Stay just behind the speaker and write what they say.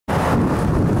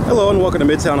Hello and welcome to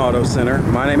Mid-Towne Auto Center.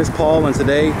 My name is Paul, and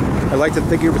today I'd like to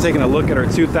thank you for taking a look at our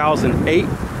 2008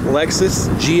 Lexus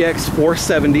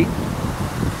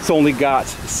GX470. It's only got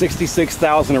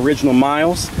 66,000 original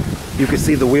miles. You can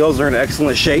see the wheels are in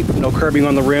excellent shape. No curbing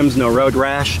on the rims, no road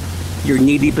rash. You're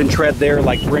knee deep in tread there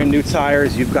like brand new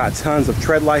tires. You've got tons of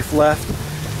tread life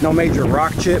left. No major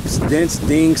rock chips, dents,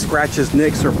 dings, scratches,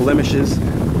 nicks, or blemishes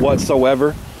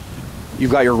whatsoever.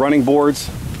 You've got your running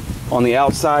boards on the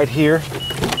outside here.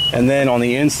 And then on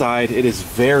the inside, it is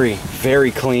very, very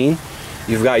clean.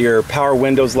 You've got your power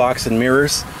windows, locks, and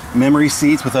mirrors, memory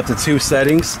seats with up to 2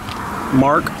 settings,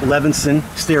 Mark Levinson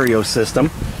stereo system,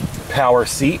 power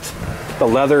seat. The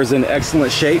leather is in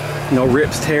excellent shape, no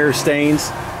rips, tears,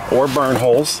 stains, or burn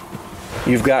holes.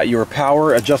 You've got your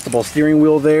power adjustable steering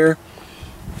wheel there,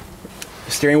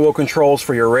 steering wheel controls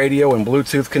for your radio and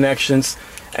Bluetooth connections,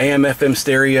 AM/FM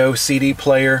stereo, CD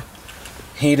player,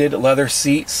 heated leather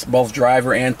seats, both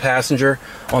driver and passenger.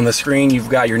 On the screen, you've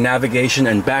got your navigation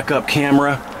and backup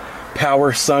camera,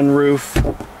 power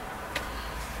sunroof.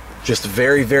 Just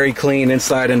very, very clean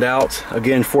inside and out.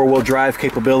 Again, 4-wheel drive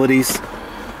capabilities,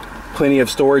 plenty of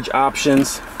storage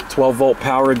options, 12-volt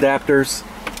power adapters,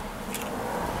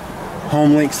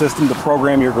 HomeLink system to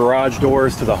program your garage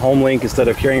doors to the HomeLink instead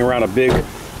of carrying around a big,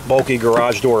 bulky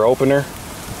garage door opener.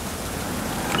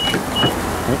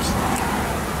 Oops.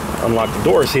 Unlock the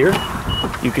doors here.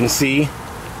 You can see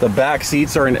the back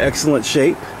seats are in excellent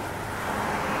shape.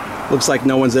 Looks like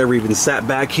no one's ever even sat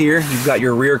back here. You've got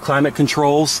your rear climate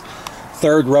controls,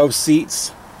 3rd row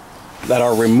seats that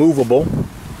are removable.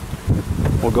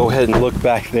 We'll go ahead and look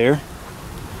back there.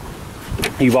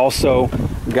 You've also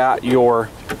got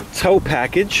your tow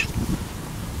package.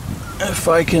 If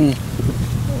I can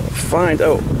find,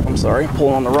 oh, I'm sorry,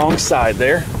 pulling on the wrong side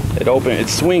there. It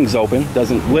swings open,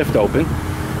 doesn't lift open.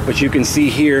 But you can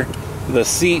see here the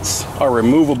seats are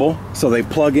removable, so they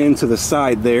plug into the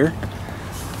side there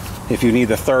if you need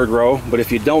the 3rd row. But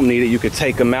if you don't need it, you could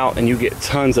take them out and you get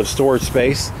tons of storage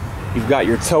space. You've got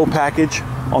your tow package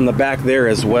on the back there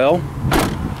as well,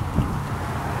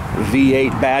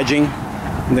 V8 badging.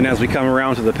 And then as we come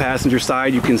around to the passenger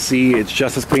side, you can see it's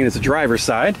just as clean as the driver's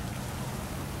side.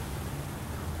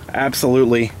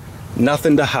 Absolutely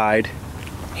nothing to hide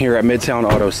here at Mid-Towne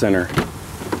Auto Center.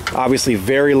 Obviously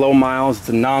very low miles. It's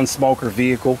a non-smoker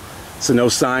vehicle, so no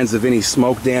signs of any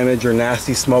smoke damage or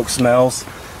nasty smoke smells.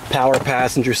 Power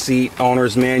passenger seat,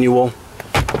 owner's manual,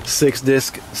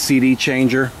 6-disc CD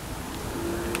changer,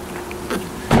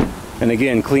 and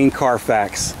again, clean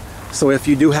Carfax. So if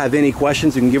you do have any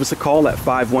questions, you can give us a call at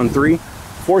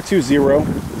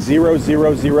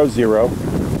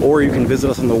 513-420-0000, or you can visit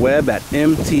us on the web at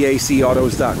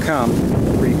mtacautos.com,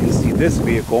 where you can see this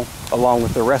vehicle along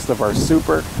with the rest of our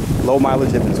super low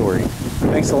mileage inventory.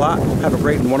 Thanks a lot. Have a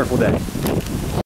great and wonderful day.